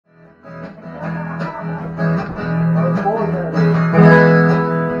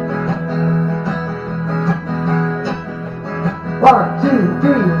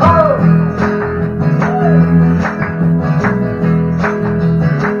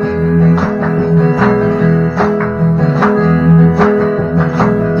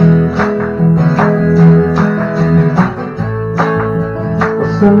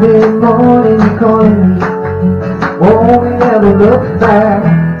never look back.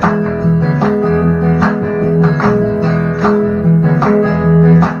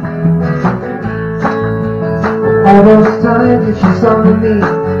 All those times that you saw me,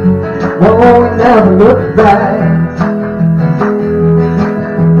 oh, we never look back.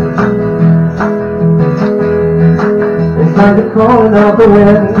 It's like the calling of the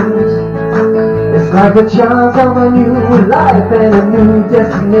winds. It's like the chance of a new life and a new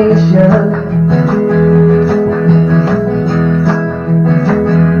destination.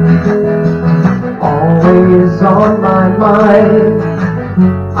 Always on my mind.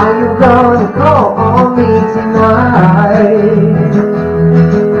 Are you gonna call on me tonight?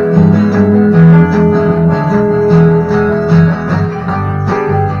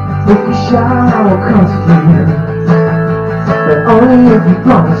 If you shout, I will come to you, but only if you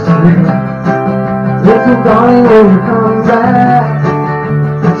promise to. Little darling, will you come back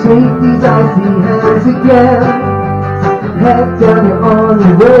and take these icy hands again? Head down, you're on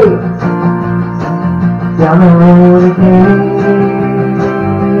your way, down the road again.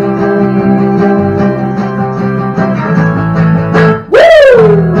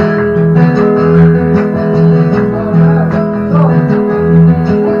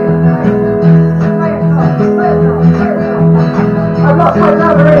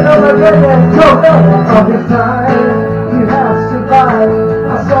 All this time you have survived.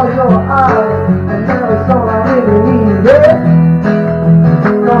 I saw your eyes, and now it's all I really needed.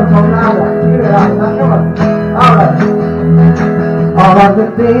 Don't talk louder, hear it out, now come on. Alright. All of the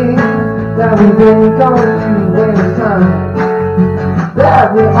things that we've been going through in this time, that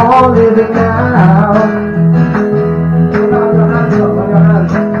we're all living now. Put on your hands up, on your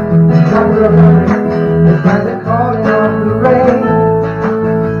hands. It's like the calling of the rain.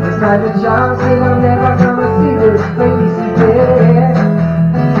 It's like the child saying I'm never gonna see this face again.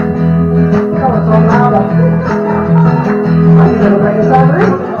 Come on, so louder. Are you gonna bring us out of it?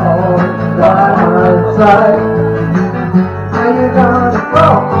 Oh, outside. Are you gonna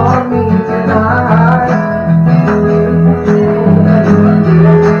call on me tonight?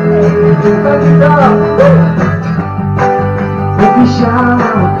 If you shout, I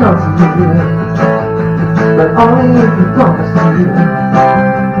will come to you, but only if you promise to you.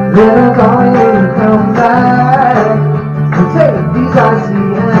 Little darling, will you come back and take these icy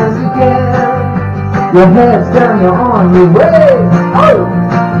hands again? Your head's down, you're on your way, oh,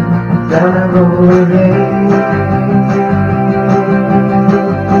 down that road again.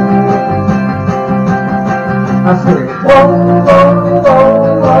 I say, whoa, whoa, whoa,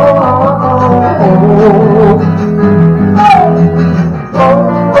 whoa, whoa,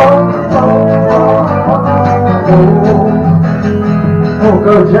 oh,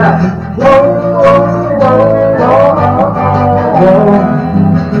 go Jack. Whoa, whoa, whoa, whoa, whoa.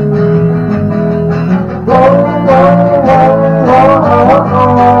 Whoa, whoa, whoa, whoa,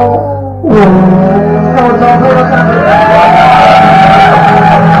 whoa.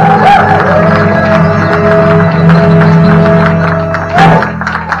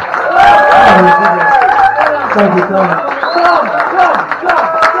 Thank you so much.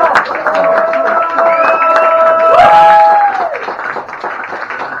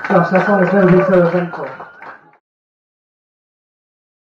 Gosh, that's why it's going to be so eventful.